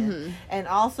coming in. Mm-hmm. And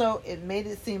also, it made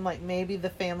it seem like maybe the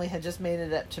family had just made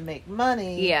it up to make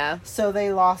money. Yeah. So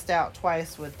they lost out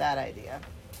twice with that idea.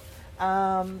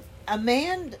 A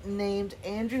man named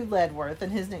Andrew Ledworth,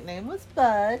 and his nickname was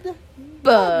Bud.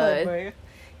 Ledworth.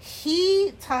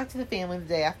 He talked to the family the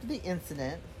day after the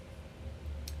incident.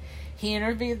 He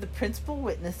interviewed the principal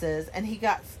witnesses, and he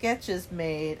got sketches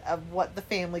made of what the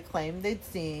family claimed they'd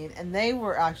seen, and they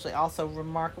were actually also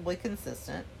remarkably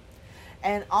consistent.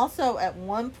 And also, at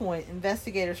one point,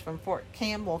 investigators from Fort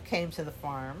Campbell came to the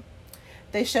farm.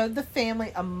 They showed the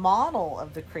family a model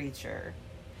of the creature.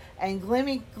 And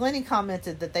Glennie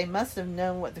commented that they must have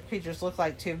known what the creatures looked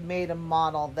like to have made a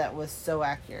model that was so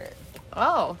accurate.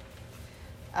 Oh.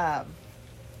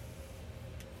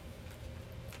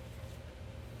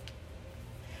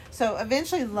 So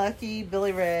eventually Lucky,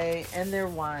 Billy Ray, and their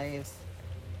wives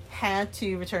had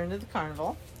to return to the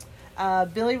carnival.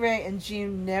 Billy Ray and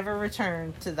June never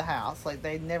returned to the house. Like,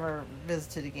 they never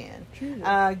visited again.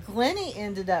 Glennie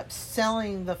ended up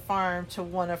selling the farm to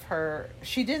one of her...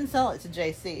 She didn't sell it to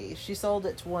JC. She sold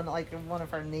it to one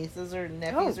of her nieces or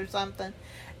nephews or something.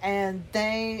 And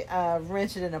they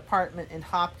rented an apartment in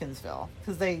Hopkinsville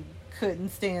because they couldn't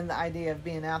stand the idea of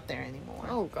being out there anymore.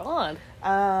 Oh, God.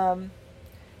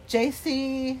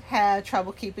 JC had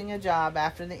trouble keeping a job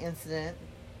after the incident.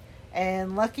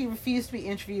 And Lucky refused to be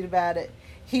interviewed about it.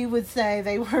 He would say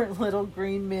they weren't little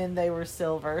green men, they were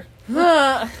silver.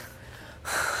 So,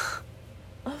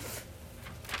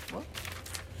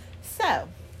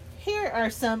 here are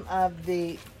some of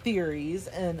the theories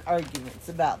and arguments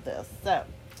about this. So,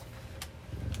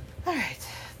 alright.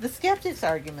 The skeptics'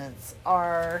 arguments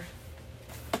are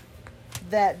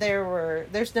that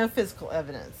there's no physical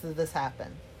evidence that this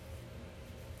happened.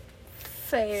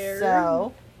 Fair.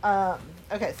 So,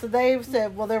 okay, so they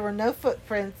said, well, there were no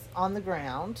footprints on the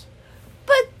ground.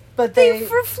 But they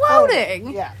were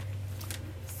floating. Yeah.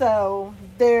 So,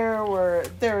 there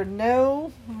were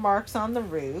no marks on the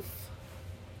roof.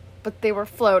 But they were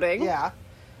floating. Yeah.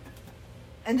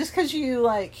 And just because you,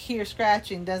 like, hear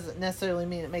scratching doesn't necessarily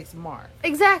mean it makes a mark.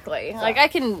 Exactly. So, like, I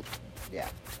can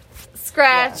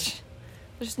scratch. Yeah.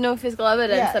 There's no physical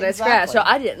evidence that I scratched, so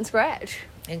I didn't scratch.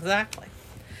 Exactly.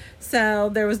 So,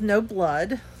 there was no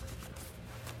blood.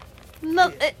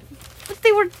 No, but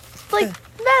they were, like,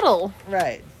 metal.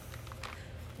 Right.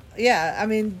 Yeah, I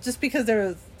mean, just because there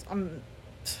was,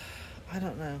 I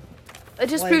don't know. It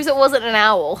just proves it wasn't an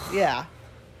owl. Yeah.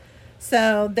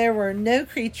 So, there were no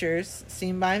creatures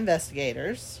seen by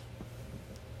investigators.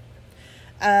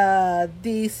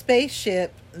 The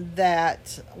spaceship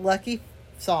that Lucky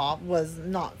saw was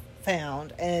not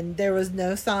found, and there was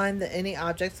no sign that any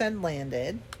objects had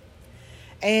landed.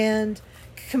 And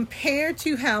compared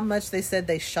to how much they said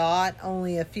they shot,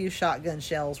 only a few shotgun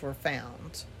shells were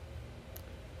found.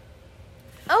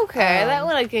 Okay, that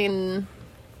one I can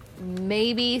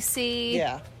maybe see.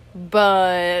 Yeah.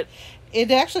 But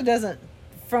it actually doesn't,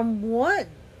 from what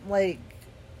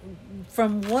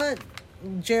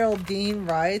Geraldine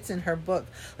writes in her book,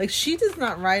 like, she does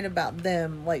not write about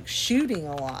them, like, shooting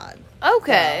a lot.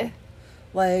 Okay.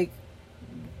 So, like,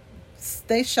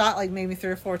 they shot like maybe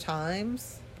 3 or 4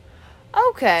 times.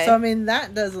 Okay. So I mean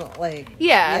that doesn't like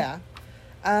yeah.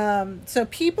 So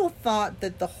people thought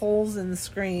that the holes in the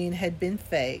screen had been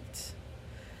faked.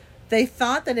 They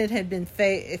thought that it had been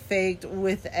faked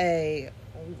with a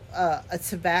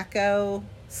tobacco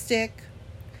stick,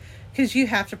 because you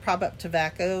have to prop up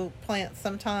tobacco plants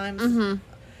sometimes.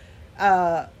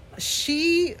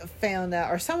 She found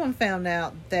out, or someone found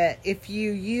out, that if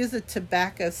you use a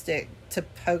tobacco stick to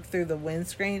poke through the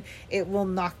windscreen, it will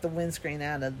knock the windscreen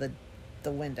out of the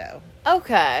window.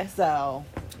 Okay. So,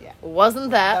 yeah.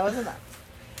 Wasn't that? That wasn't that.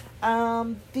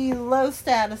 The low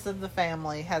status of the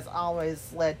family has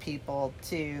always led people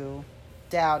to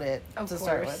doubt it,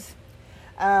 start with.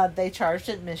 They charged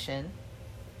admission.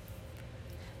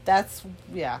 That's,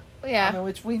 yeah. Yeah. I mean,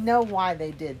 which we know why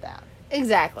they did that.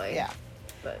 Exactly. Yeah.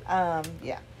 But.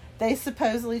 Yeah. They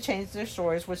supposedly changed their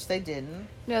stories, which they didn't.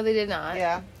 No, they did not.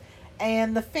 Yeah.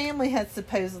 And the family had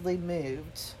supposedly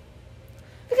moved.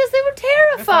 Because they were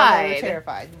terrified. They were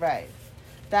terrified, right.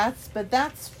 That's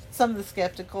some of the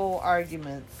skeptical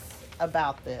arguments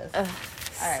about this.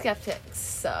 Skeptics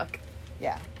suck.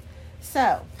 Yeah.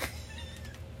 So,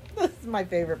 this is my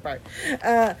favorite part.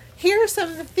 Here are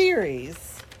some of the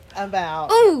theories about...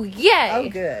 Oh, yay! Oh,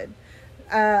 good.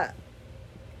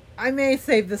 I may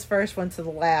save this first one to the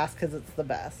last because it's the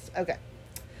best. Okay.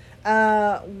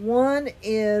 One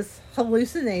is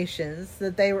hallucinations,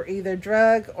 that they were either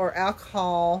drug or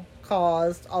alcohol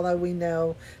caused, although we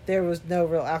know there was no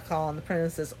real alcohol on the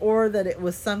premises, or that it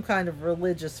was some kind of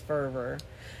religious fervor,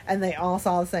 and they all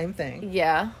saw the same thing.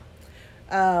 Yeah.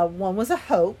 One was a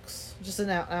hoax, just an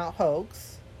out-and-out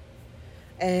hoax,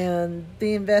 and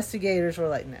the investigators were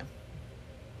like, no.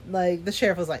 Like, the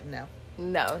sheriff was like, no.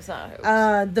 No, it's not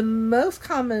a hoax. The most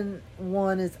common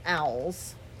one is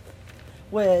owls,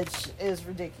 which is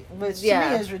ridiculous. Which to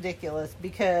me is ridiculous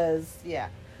because,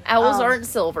 owls aren't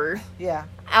silver. Yeah.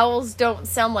 Owls don't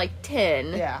sound like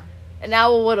tin. Yeah. An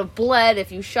owl would have bled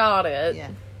if you shot it. Yeah.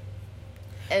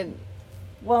 And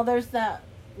well, there's that,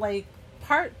 like,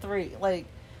 part 3. Like,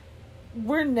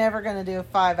 we're never going to do a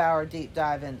 5-hour deep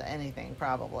dive into anything,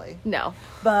 probably. No.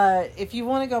 But if you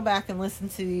want to go back and listen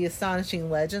to the Astonishing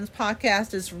Legends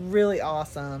podcast, it's really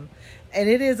awesome. And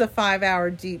it is a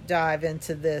 5-hour deep dive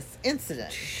into this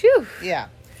incident. Phew. Yeah.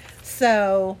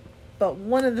 So, but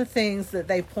one of the things that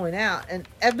they point out, and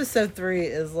episode 3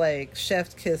 is like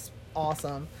chef's kiss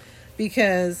awesome,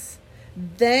 because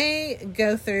they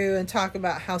go through and talk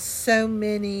about how so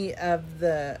many of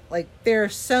the, like, there are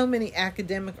so many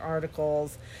academic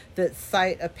articles that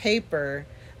cite a paper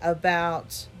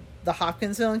about the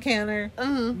Hopkinsville Encounter,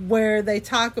 where they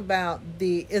talk about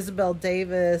the Isabel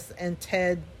Davis and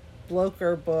Ted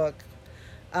Blocher book,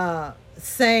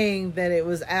 saying that it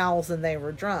was owls and they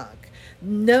were drunk.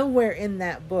 Nowhere in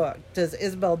that book does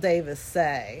Isabel Davis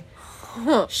say.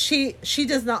 She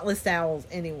does not list owls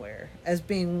anywhere as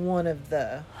being one of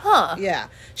the... Yeah.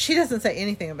 She doesn't say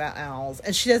anything about owls,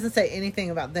 and she doesn't say anything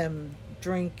about them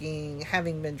drinking,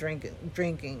 having been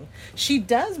drinking. She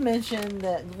does mention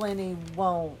that Glennie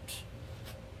won't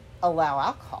allow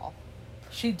alcohol.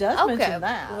 She does mention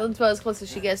that. Well, that's about as close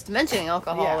as she gets to mentioning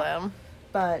alcohol, then.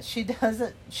 But she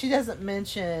doesn't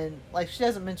mention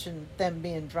them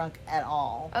being drunk at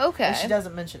all. Okay. And she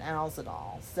doesn't mention owls at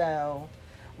all. So,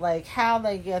 like, how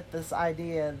they get this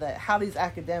idea how these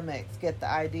academics get the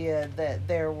idea that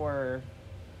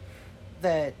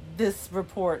that this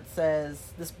book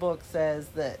says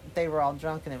that they were all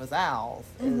drunk and it was owls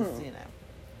is,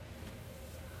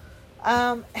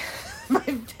 my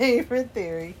favorite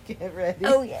theory, get ready.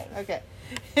 Oh, yeah. Okay.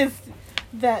 Is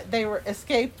that they were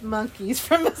escaped monkeys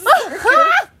from a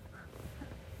circus.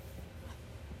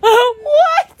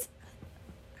 What?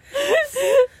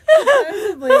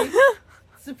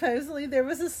 Supposedly there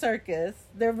was a circus.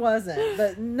 There wasn't,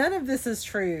 but none of this is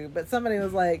true. But somebody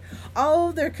was like,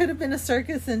 oh, there could have been a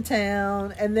circus in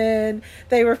town, and then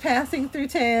they were passing through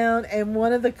town, and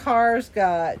one of the cars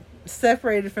got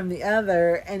separated from the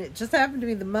other, and it just happened to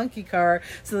be the monkey car,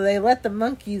 so they let the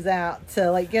monkeys out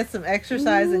to, like, get some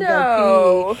exercise and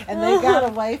go pee, and they got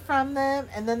away from them,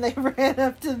 and then they ran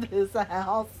up to this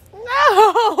house.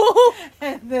 No!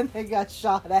 And then they got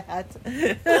shot at.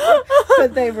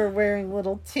 But they were wearing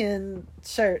little tin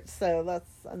shirts,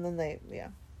 and then they,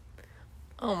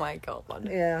 Oh my god.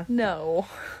 Yeah. No.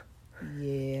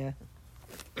 Yeah.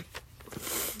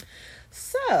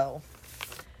 So,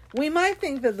 we might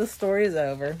think that the story is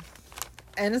over,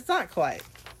 and it's not quite,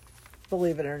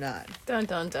 believe it or not. Dun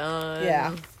dun dun.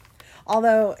 Yeah.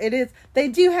 Although they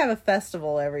do have a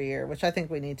festival every year, which I think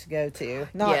we need to go to.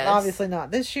 Obviously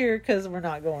not this year, because we're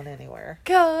not going anywhere.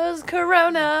 'Cause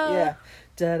Corona. Yeah.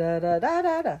 Da da da da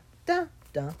da da da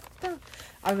da da.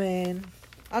 I mean,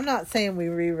 I'm not saying we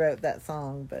rewrote that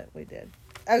song, but we did.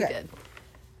 Okay. We did.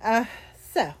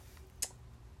 So,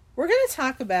 we're going to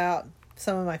talk about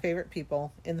some of my favorite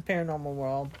people in the paranormal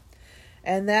world.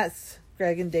 And that's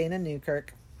Greg and Dana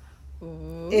Newkirk.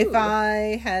 Ooh. If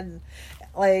I had,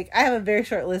 I have a very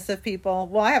short list of people.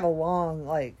 Well, I have a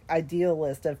long, ideal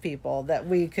list of people that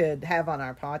we could have on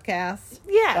our podcast.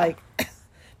 Yeah.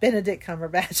 Benedict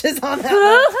Cumberbatch is on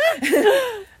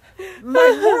that one.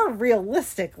 My more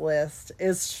realistic list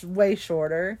is way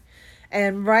shorter.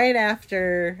 And right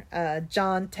after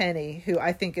John Tenney, who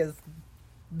I think is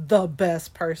the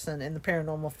best person in the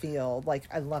paranormal field.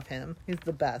 I love him. He's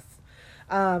the best.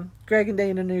 Greg and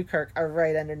Dana Newkirk are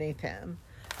right underneath him.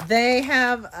 They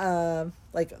have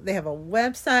they have a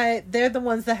website. They're the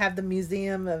ones that have the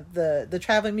museum of the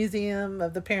traveling museum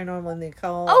of the paranormal and the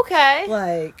occult.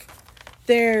 Okay.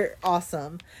 They're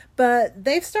awesome. But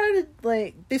they've started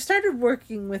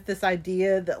working with this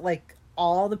idea that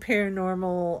all the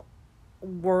paranormal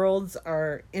worlds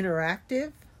are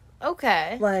interactive.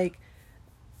 Okay.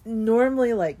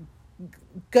 Normally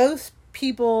ghost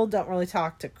people don't really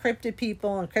talk to cryptid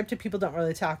people, and cryptid people don't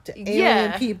really talk to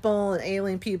alien people, and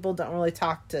alien people don't really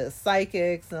talk to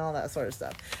psychics and all that sort of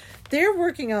stuff. They're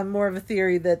working on more of a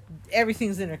theory that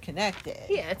everything's interconnected.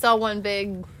 Yeah, it's all one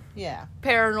big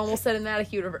paranormal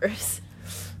cinematic universe.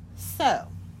 So,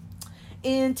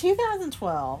 in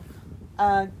 2012,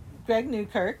 Greg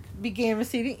Newkirk began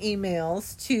receiving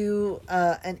emails to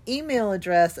an email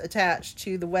address attached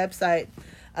to the website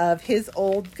of his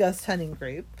old ghost hunting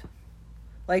group,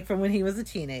 from when he was a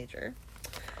teenager.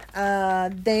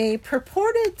 They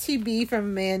purported to be from a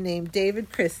man named David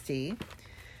Christie,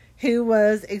 who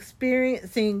was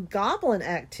experiencing goblin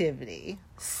activity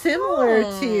similar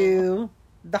to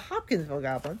the Hopkinsville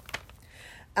Goblin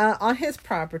on his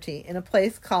property in a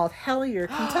place called Hellier,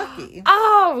 Kentucky.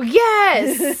 Oh,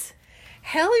 yes!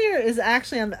 Hellier is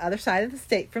actually on the other side of the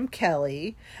state from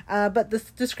Kelly, but the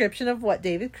description of what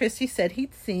David Christie said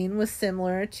he'd seen was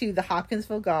similar to the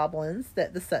Hopkinsville Goblins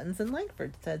that the Suttons and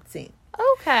Lankford had seen.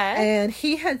 Okay. And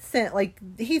he had sent,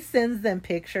 he sends them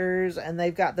pictures, and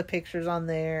they've got the pictures on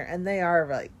there, and they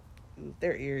are,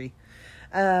 they're eerie.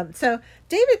 So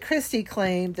David Christie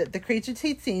claimed that the creatures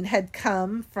he'd seen had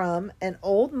come from an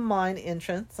old mine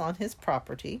entrance on his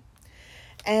property.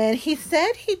 And he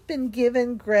said he'd been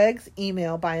given Greg's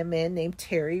email by a man named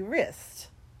Terry Wrist.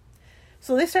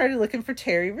 So they started looking for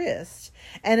Terry Wrist.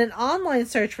 And an online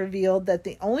search revealed that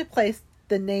the only place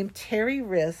the name Terry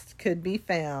Wrist could be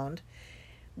found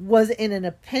was in an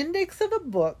appendix of a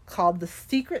book called The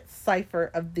Secret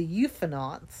Cipher of the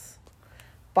Euphonauts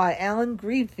by Alan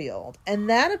Greenfield. And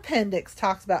that appendix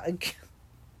talks about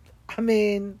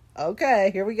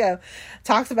okay, here we go.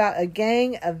 Talks about a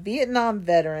gang of Vietnam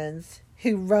veterans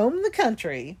who roam the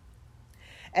country,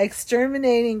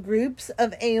 exterminating groups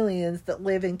of aliens that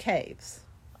live in caves.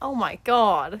 Oh my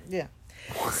God. Yeah.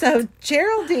 So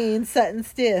Geraldine Sutton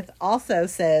Stith also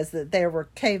says that there were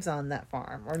caves on that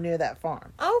farm, or near that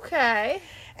farm. Okay.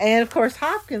 And of course,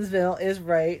 Hopkinsville is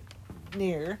right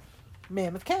near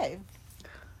Mammoth Cave.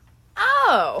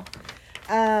 Oh.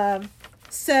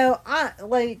 So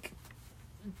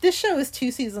this show is 2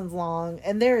 seasons long,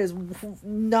 and there is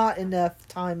not enough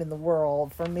time in the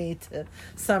world for me to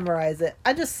summarize it.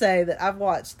 I just say that I've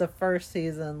watched the first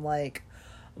season,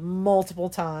 multiple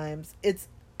times. It's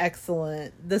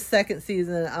excellent. The second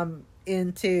season, I'm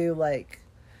into,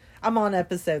 I'm on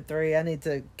episode 3. I need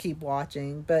to keep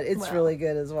watching, but it's really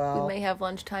good as well. We may have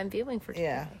lunchtime viewing for today.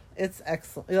 Yeah, it's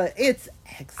excellent. It's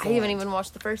excellent. I haven't even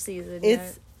watched the first season yet.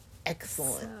 It's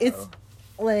excellent. So.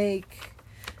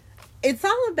 It's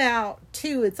all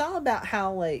about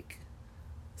how,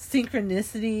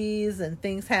 synchronicities and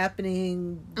things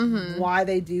happening, why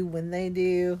they do when they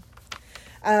do.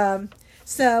 But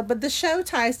the show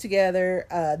ties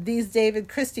together these David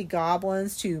Christie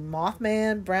goblins to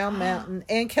Mothman, Brown Mountain,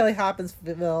 and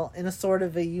Kelly-Hopkinsville in a sort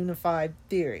of a unified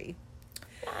theory.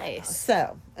 Nice.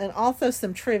 And also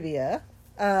some trivia.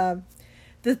 The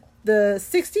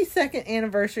 62nd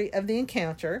anniversary of the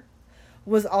encounter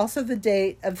was also the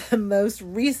date of the most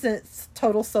recent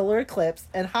total solar eclipse,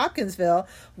 and Hopkinsville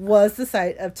was the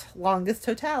site of longest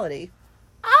totality.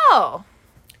 Oh!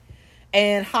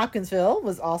 And Hopkinsville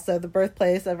was also the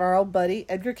birthplace of our old buddy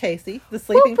Edgar Casey, the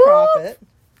sleeping prophet.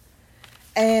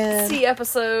 And see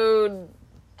episode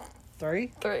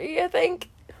 3, I think.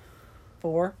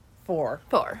 4.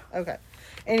 Okay.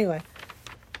 Anyway,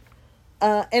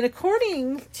 and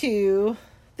according to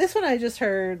this one, I just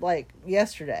heard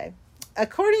yesterday.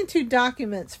 According to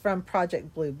documents from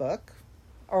Project Blue Book,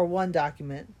 or one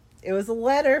document, It was a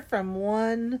letter from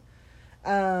one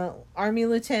Army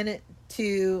lieutenant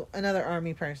to another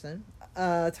Army person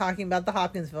talking about the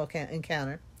Hopkinsville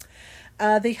encounter.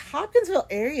 The Hopkinsville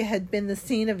area had been the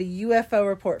scene of a UFO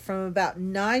report from about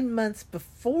 9 months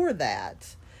before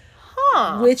that,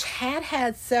 which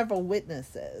had several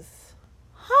witnesses.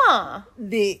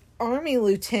 The Army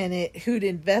lieutenant who'd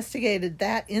investigated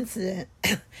that incident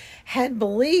had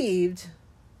believed,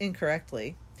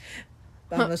 incorrectly,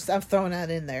 I'm throwing that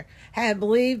in there, had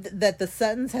believed that the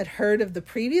Suttons had heard of the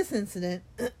previous incident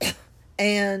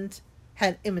and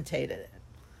had imitated it.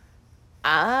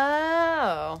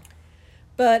 Oh.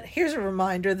 But here's a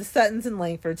reminder, the Suttons and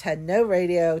Lankfords had no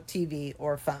radio, TV,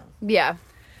 or phone. Yeah.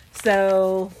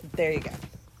 So, there you go.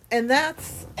 And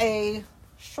that's a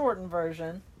shortened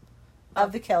version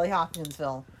of the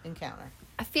Kelly-Hopkinsville encounter.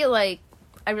 I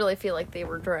really feel like they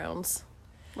were drones.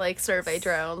 Like survey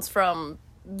drones from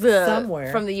the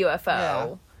UFO.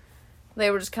 Yeah.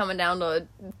 They were just coming down to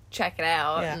check it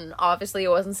out, and obviously it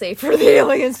wasn't safe for the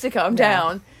aliens to come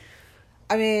down.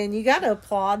 I mean, you got to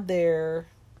applaud their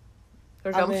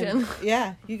gumption.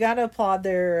 You got to applaud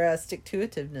their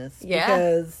stick-to-itiveness. Yeah.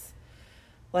 Because,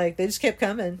 like, they just kept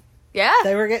coming. Yeah.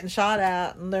 They were getting shot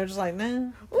at, and they're just like, nah,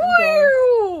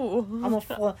 I'm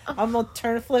gonna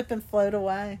turn a flip and float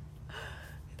away.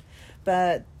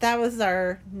 But that was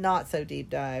our not-so-deep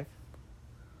dive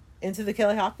into the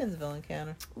Kelly-Hopkinsville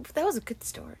encounter. That was a good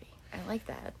story. I like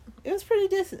that. It was pretty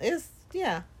decent. It was,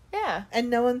 yeah. Yeah. And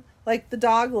no one, like, the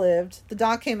dog lived. The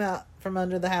dog came out from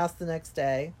under the house the next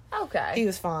day. Okay. He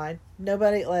was fine.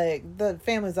 Nobody, like, the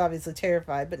family was obviously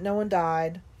terrified, but no one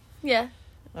died. Yeah.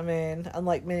 I mean,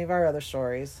 unlike many of our other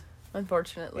stories.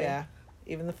 Unfortunately. Yeah.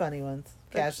 Even the funny ones.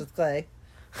 Cassius Clay.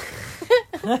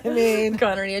 I mean...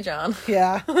 Gonorrhea John.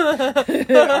 Yeah.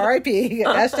 R.I.P.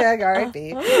 Hashtag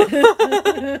R.I.P.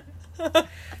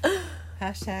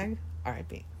 Hashtag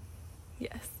R.I.P.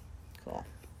 Yes. Cool.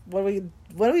 What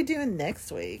are we doing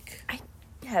next week? I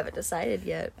haven't decided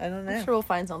yet. I don't know. I'm sure we'll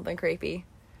find something creepy.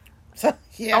 So,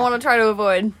 yeah. I want to try to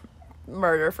avoid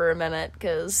murder for a minute,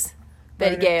 because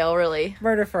Betty Gale really...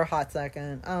 Murder for a hot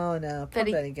second. Oh, no. Poor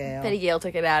Betty Gale. Betty Gale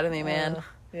took it out of me, man.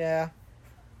 Yeah.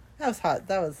 That was hot.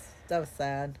 That was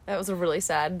sad. That was a really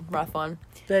sad, rough one.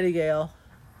 Betty Gale.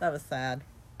 That was sad.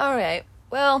 All right.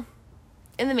 Well,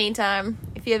 in the meantime,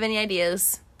 if you have any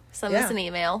ideas, send us an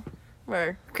email.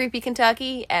 We're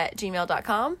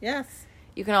creepykentucky@gmail.com. Yes.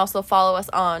 You can also follow us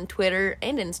on Twitter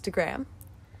and Instagram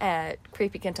at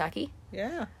creepykentucky.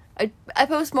 Yeah. I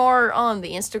post more on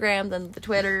the Instagram than the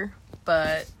Twitter,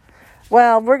 but...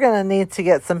 Well, we're going to need to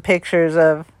get some pictures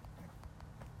of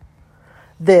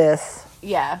this.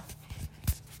 Yeah.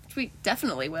 We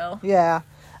definitely will. Yeah.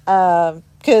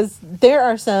 Because there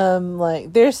are some,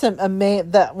 like, there's some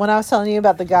that when I was telling you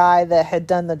about the guy that had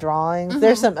done the drawings,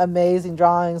 there's some amazing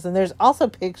drawings, and there's also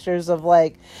pictures of,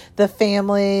 like, the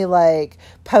family, like,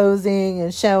 posing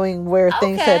and showing where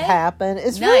things had happened.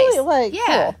 It's really, like,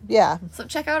 cool. Yeah. So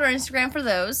check out our Instagram for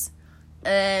those.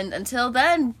 And until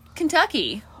then,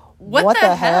 Kentucky. What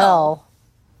the hell?